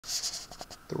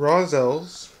The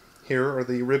Roselles here are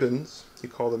the ribbons, you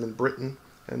call them in Britain,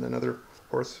 and another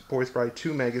Horse Boys Bride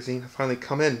 2 magazine have finally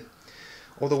come in,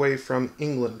 all the way from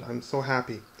England. I'm so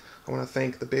happy. I want to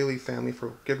thank the Bailey family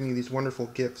for giving me these wonderful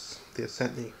gifts they have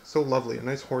sent me. So lovely, a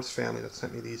nice horse family that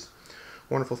sent me these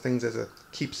wonderful things as a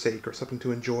keepsake or something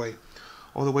to enjoy,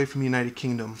 all the way from the United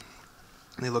Kingdom.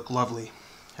 They look lovely,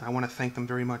 and I want to thank them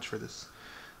very much for this.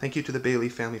 Thank you to the Bailey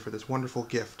family for this wonderful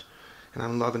gift, and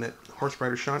I'm loving it. Horse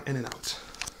Rider Sean, in and out.